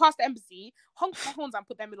drive past the embassy, honk their horns and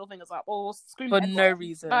put their middle fingers up or scream for no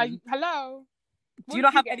reason. Hello, do you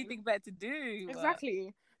not have anything better to do?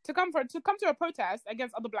 Exactly. To come to a protest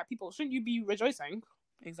against other Black people, shouldn't you be rejoicing?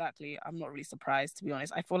 Exactly. I'm not really surprised, to be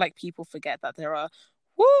honest. I feel like people forget that there are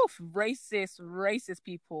racist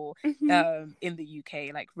people in the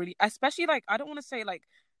UK, like really, especially like I don't want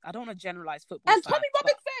to generalize football and Tommy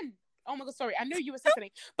Robinson. Oh my god, sorry, I know you were saying something,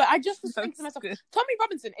 but I just was thinking to myself, Tommy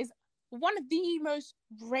Robinson is one of the most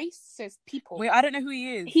racist people. Wait, I don't know who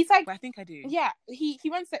he is. He's like, but I think I do. Yeah, he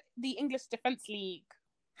runs the English Defence League.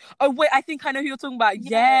 Oh wait, I think I know who you're talking about.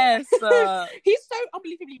 Yes. He's so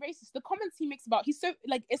unbelievably racist. The comments he makes about, he's so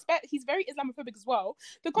like, he's very Islamophobic as well.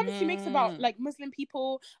 The comments he makes about like Muslim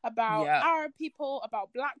people, about Arab people,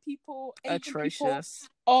 about Black people, Asian atrocious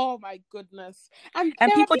people. Oh my goodness. And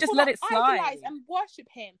people just let it slide and worship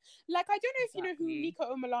him. Like, I don't know if you know who Nico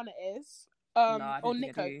Omalana is. Or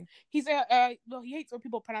Nico. He's well, he hates when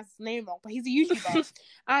people pronounce his name wrong, but he's a YouTuber.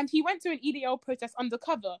 And he went to an EDL protest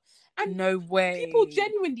undercover. And no way. People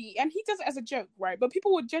genuinely, and he does it as a joke, right? But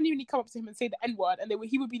people would genuinely come up to him and say the N-word, and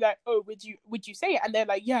he would be like, "Oh, would you say it?" And they're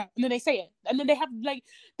like, "Yeah." And then they say it, and then they have like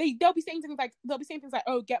they'll be saying things like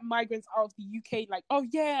 "Oh, get migrants out of the UK," like, "Oh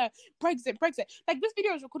yeah, Brexit." Like, this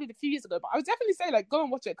video was recorded a few years ago, but I would definitely say like go and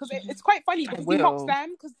watch it because it's quite funny because he mocks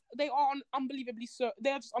them because they are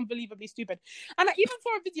they're just unbelievably stupid. And I even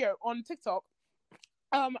saw a video on TikTok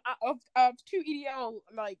of two EDL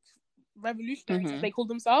like revolutionaries, as they call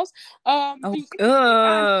themselves. And the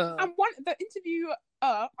interviewer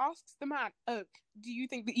asks the man, "Oh, do you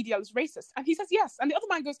think the EDL is racist?" And he says yes. And the other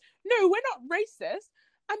man goes, "No, we're not racist."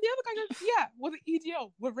 And the other guy goes, "Yeah, well, the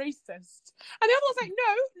EDL, we're racist." And the other one's like,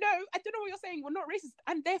 no, I don't know what you're saying. We're not racist.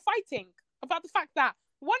 And they're fighting about the fact that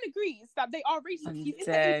one agrees that they are racist. He's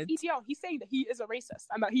in the EDL. He's saying that he is a racist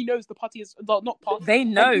and that he knows the party is not party. They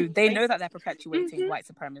know that they're perpetuating white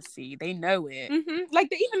supremacy. They know it. Like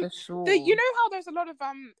you know how there's a lot of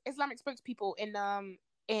Islamic spokespeople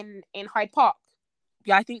in Hyde Park.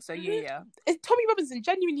 Yeah, I think so. Yeah. Tommy Robinson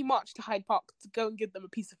genuinely marched to Hyde Park to go and give them a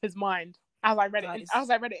piece of his mind. As I read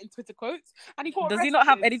it in Twitter quotes, and he got arrested. Does he not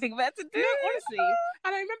have anything better to do? No, honestly.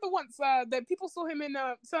 And I remember once that people saw him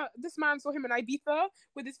this man saw him in Ibiza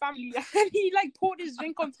with his family, and he like poured his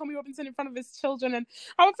drink on Tommy Robinson in front of his children, and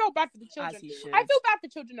I felt bad for the children. As he should. I feel bad for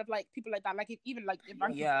children of like people like that, like even like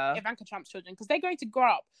Ivanka Trump's children, because they're going to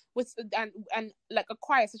grow up with and like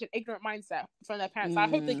acquire such an ignorant mindset from their parents. That I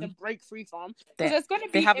hope they can break free from, because it's going to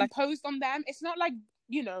be imposed on them. It's not like,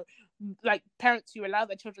 you know, like parents who allow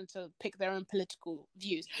their children to pick their own political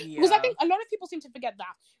views. Because I think a lot of people seem to forget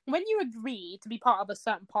that when you agree to be part of a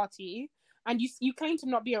certain party and you claim to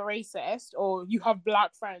not be a racist, or you have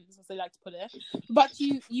Black friends, as they like to put it, but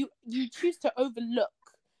you choose to overlook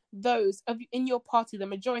those in your party, the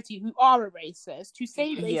majority who are a racist, who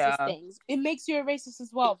say racist things, it makes you a racist as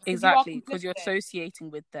well. Exactly, because you're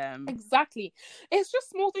associating with them. Exactly. It's just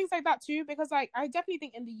small things like that too, because like I definitely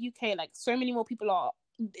think in the UK, like so many more people are.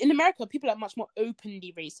 In America, people are much more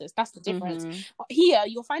openly racist. That's the difference. Here,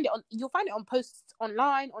 you'll find it on posts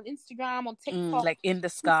online, on Instagram, on TikTok, like in the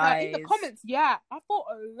skies, in the comments. Yeah, I thought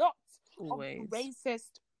a lot of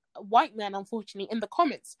racist white men, unfortunately, in the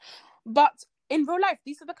comments. But in real life,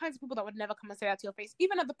 these are the kinds of people that would never come and say that to your face.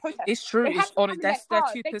 Even at the protest, it's true. It's honest. They're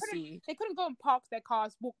too pussy. They couldn't go and park their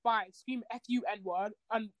cars, walk by, scream "F you N-word,"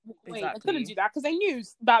 and walk away. They couldn't do that because they knew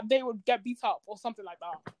that they would get beat up or something like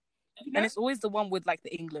that. You know? And it's always the one with like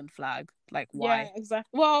the England flag. Like, why? Yeah,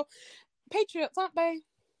 exactly. Well, patriots, aren't they?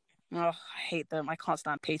 Oh, I hate them. I can't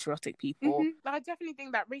stand patriotic people. But I definitely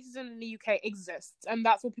think that racism in the UK exists, and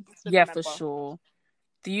that's what people should remember. For sure.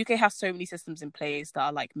 The UK has so many systems in place that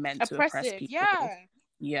are like meant to oppress people.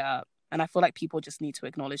 Yeah. And I feel like people just need to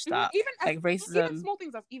acknowledge that. Even racism, even small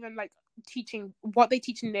things of even like teaching what they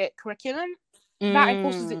teach in their curriculum. That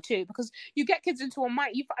enforces it too, because you get kids into a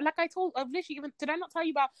mind. Did I not tell you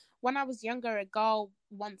about when I was younger? A girl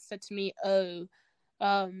once said to me, "Oh,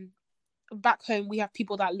 back home we have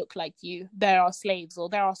people that look like you. There are slaves or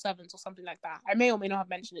there are servants or something like that." I may or may not have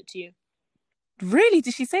mentioned it to you. Really?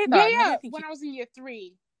 Did she say that? Yeah. When I was in year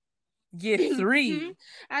 3. Year 3.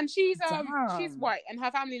 And she's white and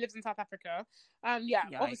her family lives in South Africa.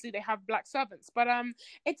 Obviously they have black servants, but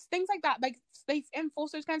it's things like that, like they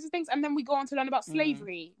enforce those kinds of things. And then we go on to learn about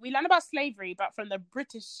slavery. We learn about slavery, but from the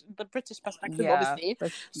British perspective, obviously.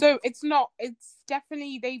 So it's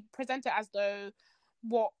definitely, they present it as though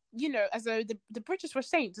as though the British were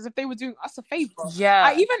saints, as if they were doing us a favor.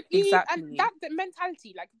 Exactly. And that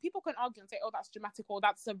mentality, like, people can argue and say, oh, that's dramatic, or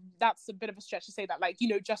that's a bit of a stretch to say that, like,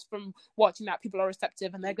 just from watching that, people are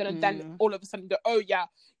receptive and they're gonna then all of a sudden go, oh yeah,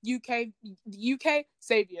 the UK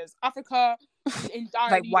saviors, Africa in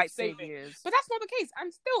dire like need white of saving. saviors. But that's not the case,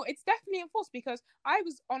 and still it's definitely enforced, because I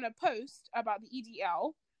was on a post about the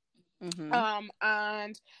EDL,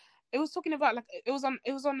 and it was talking about, like, it was on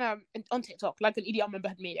TikTok, like an EDL member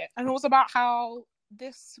had made it, and it was about how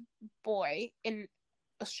this boy in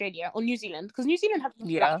Australia or New Zealand, because New Zealand has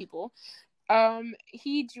black people,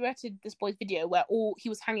 he duetted this boy's video where he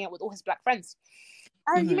was hanging out with all his black friends,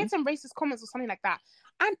 and he made some racist comments or something like that,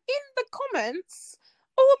 and in the comments,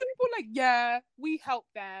 all the people were like, yeah, we help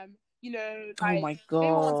them, like, oh my God,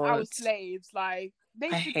 they want our slaves, like, they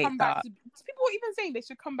should come back. People were even saying they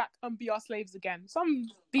should come back and be our slaves again. Some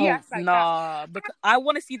BS that. Because I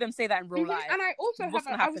want to see them say that in real life. And I also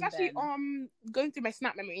I was actually going through my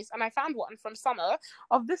Snap memories, and I found one from summer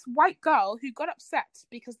of this white girl who got upset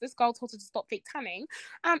because this girl told her to stop fake tanning,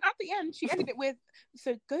 and at the end she ended it with,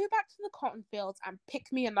 "So go back to the cotton fields and pick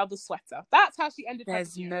me another sweater." That's how she ended.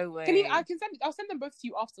 There's no way. I'll send them both to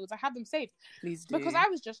you afterwards. I have them saved. Please do. Because I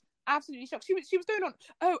was just absolutely shocked. She was going on,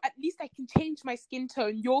 oh, at least I can change my skin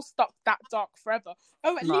tone. You're stuck that dark forever.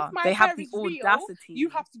 Oh, at least my hair is real. You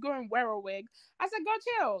have to go and wear a wig. I said,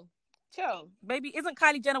 girl, chill. Baby, isn't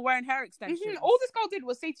Kylie Jenner wearing hair extensions? All this girl did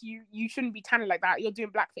was say to you, you shouldn't be tanning like that. You're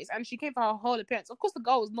doing blackface. And she came for her whole appearance. Of course, the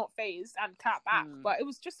girl was not phased and cat back, but it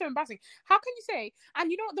was just so embarrassing. How can you say?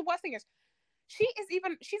 And you know what the worst thing is?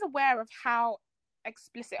 She's aware of how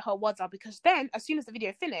explicit her words are, because then as soon as the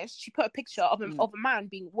video finished, she put a picture of a man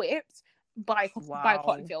being whipped by a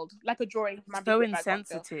cotton field, like a drawing of a man. So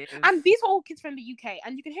insensitive. And these are all kids from the UK,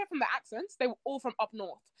 and you can hear from the accents they were all from up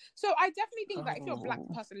north. So I definitely think that if you're a black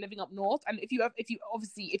person living up north, and if you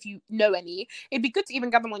know any, it'd be good to even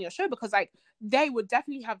get them on your show, because like they would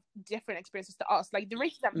definitely have different experiences to us. Like the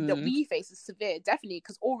racism that we face is severe, definitely,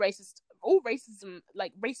 because all racism,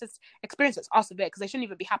 like racist experiences are severe, because they shouldn't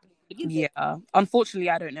even be happening. Yeah, unfortunately,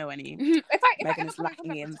 I don't know any. Megan is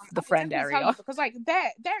lacking in the friend area, because like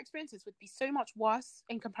their experiences would be so much worse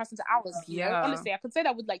in comparison to ours. Honestly, I could say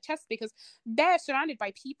that with like chest, because they're surrounded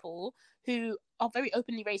by people who are very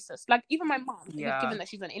openly racist. Like even my mom, given that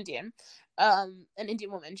she's an Indian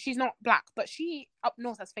woman, she's not black, but she up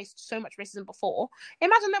north has faced so much racism before.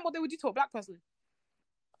 Imagine then what they would do to a black person.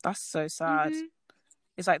 That's so sad.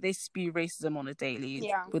 It's like they spew racism on a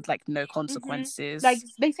daily with like no consequences. Like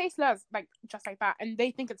they say slurs like just like that, and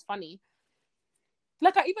they think it's funny.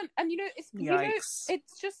 Like it's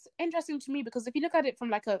just interesting to me, because if you look at it from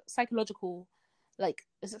like a psychological, like,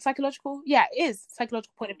 is it psychological? Yeah, it is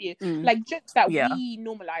psychological point of view. Like jokes that we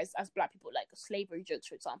normalize as black people, like slavery jokes,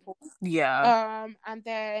 for example. And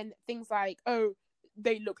then things like, oh,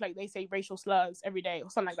 they look like they say racial slurs every day or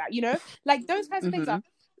something like that. Like those kinds of things are,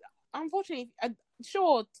 unfortunately,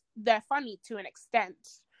 sure, they're funny to an extent,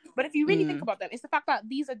 but if you really think about them, it's the fact that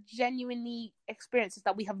these are genuinely experiences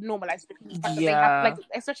that we have normalized. The fact that they have, like,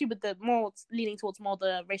 especially with the more leaning towards more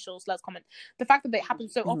the racial slurs comment, the fact that they happen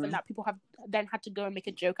so often that people have then had to go and make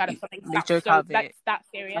a joke out of something that's that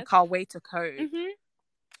serious. Like our way to cope.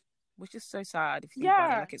 Which is so sad if you think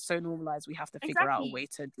about it. Like, it's so normalized, we have to figure out a way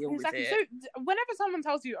to deal with it. So whenever someone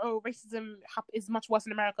tells you, oh, racism is much worse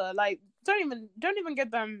in America, like, don't even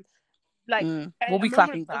give them like we'll be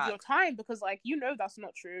clapping back of your time, because like that's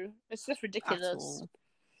not true. It's just ridiculous.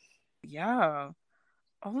 Yeah.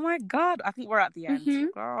 Oh my God, I think we're at the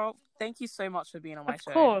end. Girl, thank you so much for being on my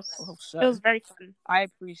show. Of course. It was very fun. I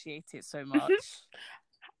appreciate it so much.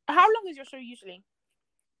 How long is your show usually?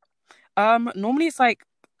 Normally it's like,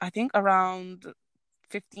 I think around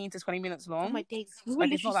 15 to 20 minutes long. Oh my days.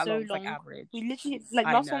 It's not that long. It's like average. We literally, like,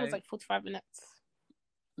 last one was like 45 minutes.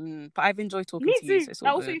 But I've enjoyed talking to you, so it's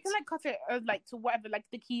all good. You can like cut it like to whatever, like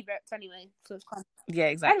the key bits anyway, so it's fun. Yeah,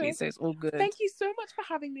 exactly. Anyway, so it's all good. Thank you so much for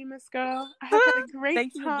having me, Miss Girl. I had a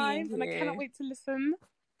great time, and I cannot wait to listen.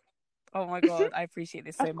 Oh my God, I appreciate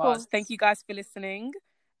this so much. Thank you guys for listening.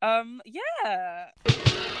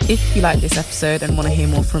 If you like this episode and want to hear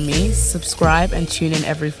more from me, subscribe and tune in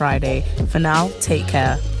every Friday. For now, take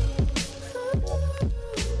care.